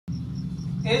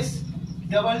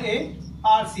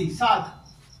SAARC, SAARC.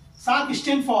 SAARC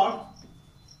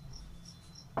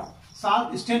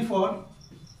stand for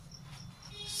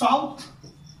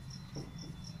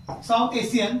South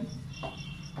Asian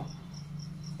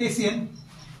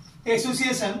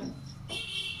Association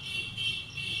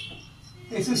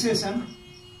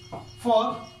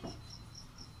for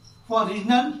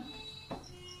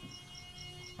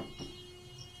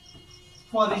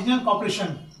Regional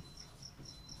Cooperation.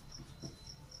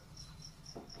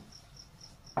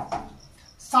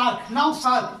 SAARC. Now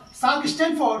SAARC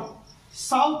stand for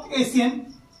South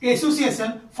Asian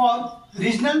Association for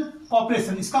Regional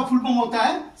Cooperation. इसका full form होता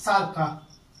है SAARC का,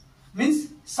 means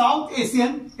South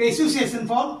Asian Association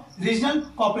for Regional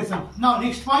Cooperation. Now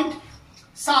next point,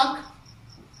 SAARC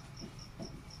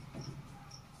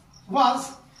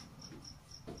was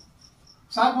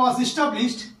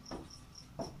established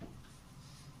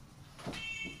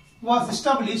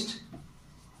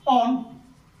on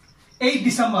 8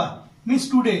 December, means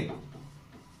today,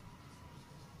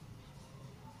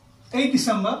 8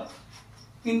 December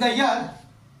in the year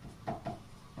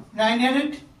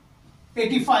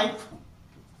 1985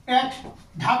 at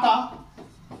Dhaka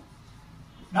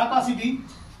city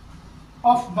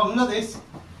of Bangladesh.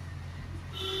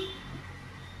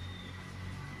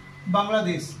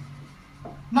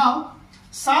 Now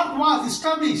SAARC was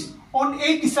established on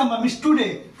 8 December, means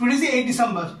today is 8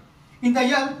 December in the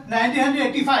year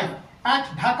 1985 at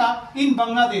Dhaka in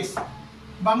Bangladesh.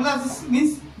 Bangladesh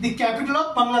means the capital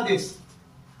of Bangladesh.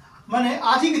 माने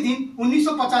आज ही के दिन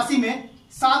 1985 में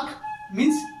SAARC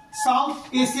means south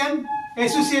Asian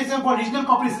association for regional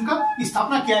cooperation का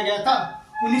स्थापना किया गया था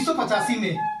 1985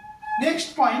 में.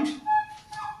 Next point,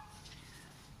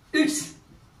 it's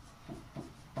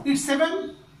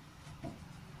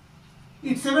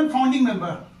seven founding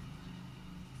members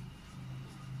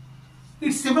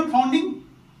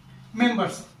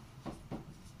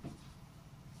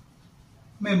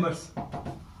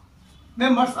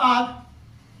are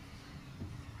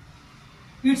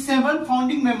its 7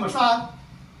 founding members are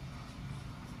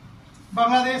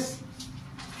Bangladesh,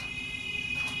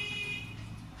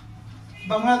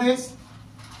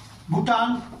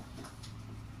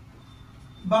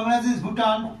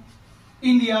 Bhutan,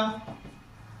 India,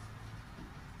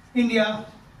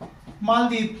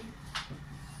 Maldives,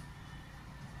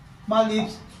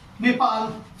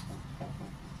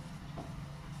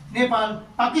 Nepal,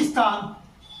 Pakistan,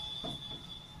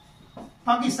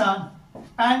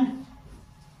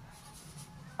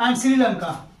 and Sri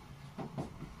Lanka.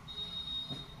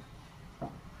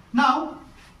 Now,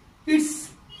 its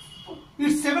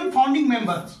 7 founding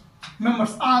members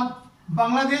are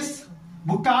Bangladesh,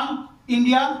 Bhutan,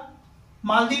 India,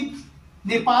 Maldives,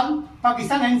 Nepal,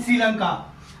 Pakistan, and Sri Lanka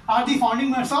are the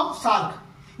founding members of SAARC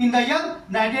in the year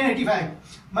 1985.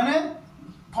 माने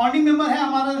founding member है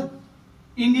हमारा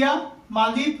India,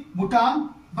 Maldives, Bhutan,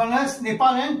 Bangladesh,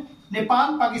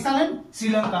 Nepal, Pakistan and Sri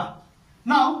Lanka.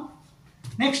 Now,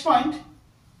 next point.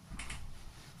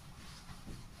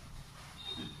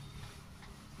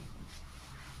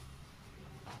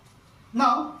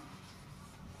 Now,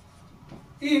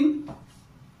 in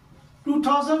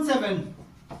 2007,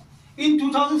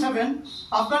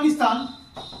 Afghanistan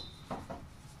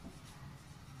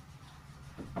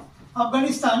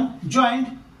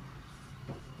joined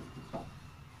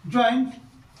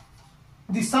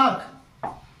the SAARC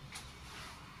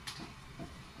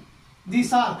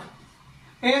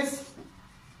as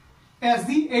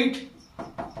the eighth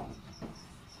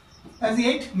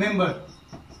member.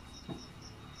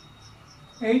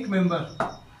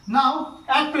 Now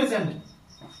at present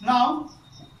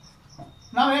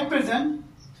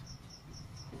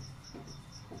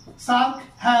SAARC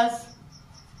has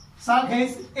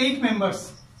 8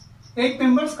 members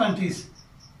countries.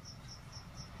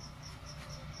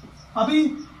 अभी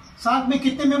SAARC में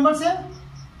कितने members हैं?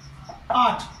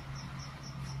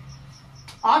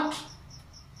 8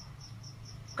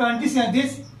 countries या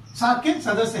देश SAARC के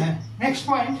सदस्य हैं. Next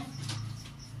point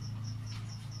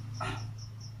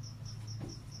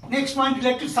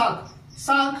related SAARC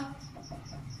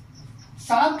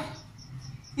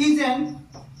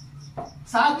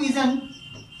is an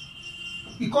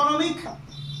economic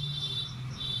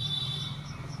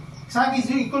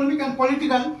and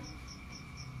political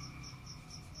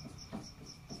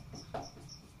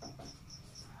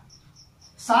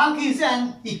SAARC is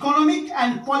an economic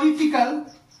and political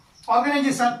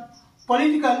organization,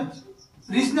 political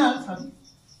regional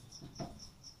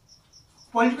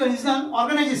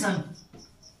organization.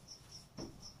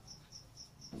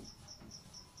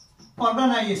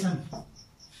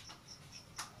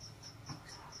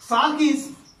 SAARC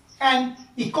is an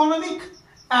economic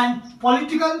and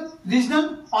political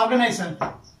regional organization.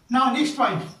 Now next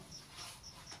point.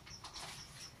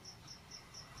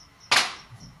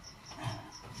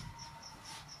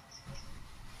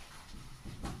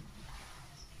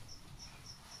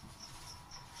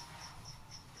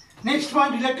 Next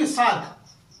point related to SAARC.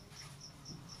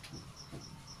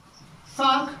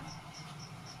 SAARC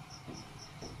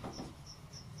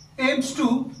aims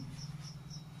to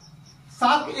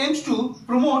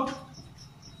promote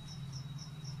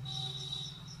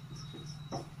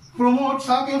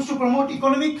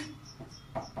economic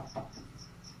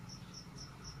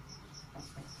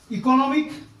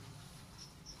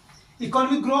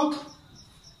growth.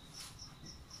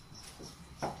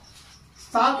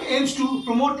 SAARC aims to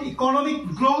promote economic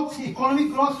growth,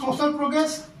 social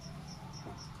progress,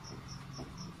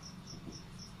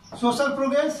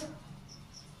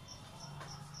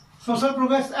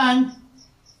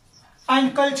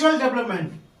 and cultural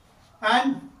development,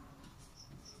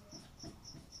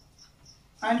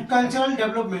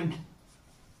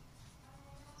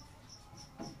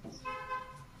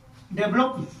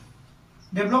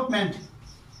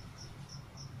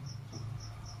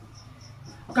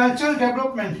 cultural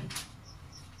development.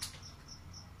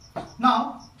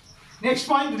 Now, next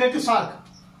point related to SAARC.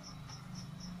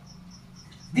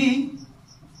 The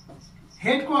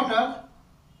headquarter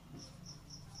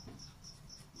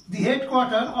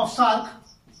of SAARC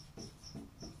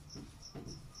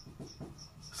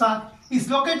is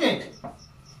located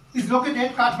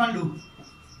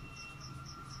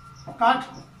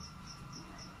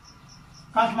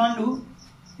Kathmandu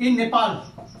in Nepal.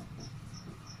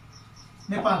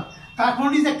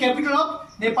 Kathmandu is the capital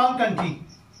of Nepal country,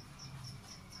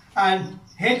 and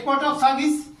headquarters of SAARC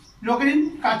is located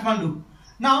in Kathmandu.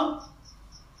 Now,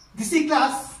 this is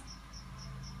class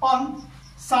on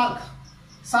SAARC.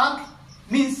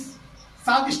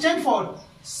 SAARC stands for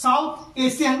South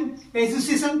Asian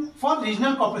Association for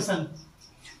Regional Cooperation.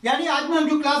 यानी आज में हम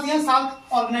जो class दिए SAARC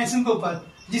organisation के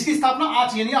ऊपर, जिसकी स्थापना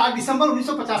 8 दिसंबर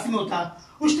 1985 में होता है।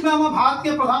 उस समय हमारे भारत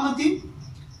के प्रधानमंत्री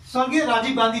स्वर्गीय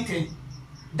राजीव गांधी थे।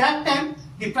 That time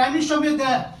the Prime Minister of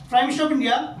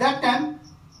India, that time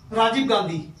Rajiv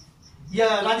Gandhi.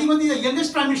 Rajiv Gandhi is the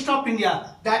youngest Prime Minister of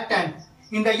India that time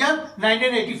in the year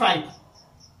 1985.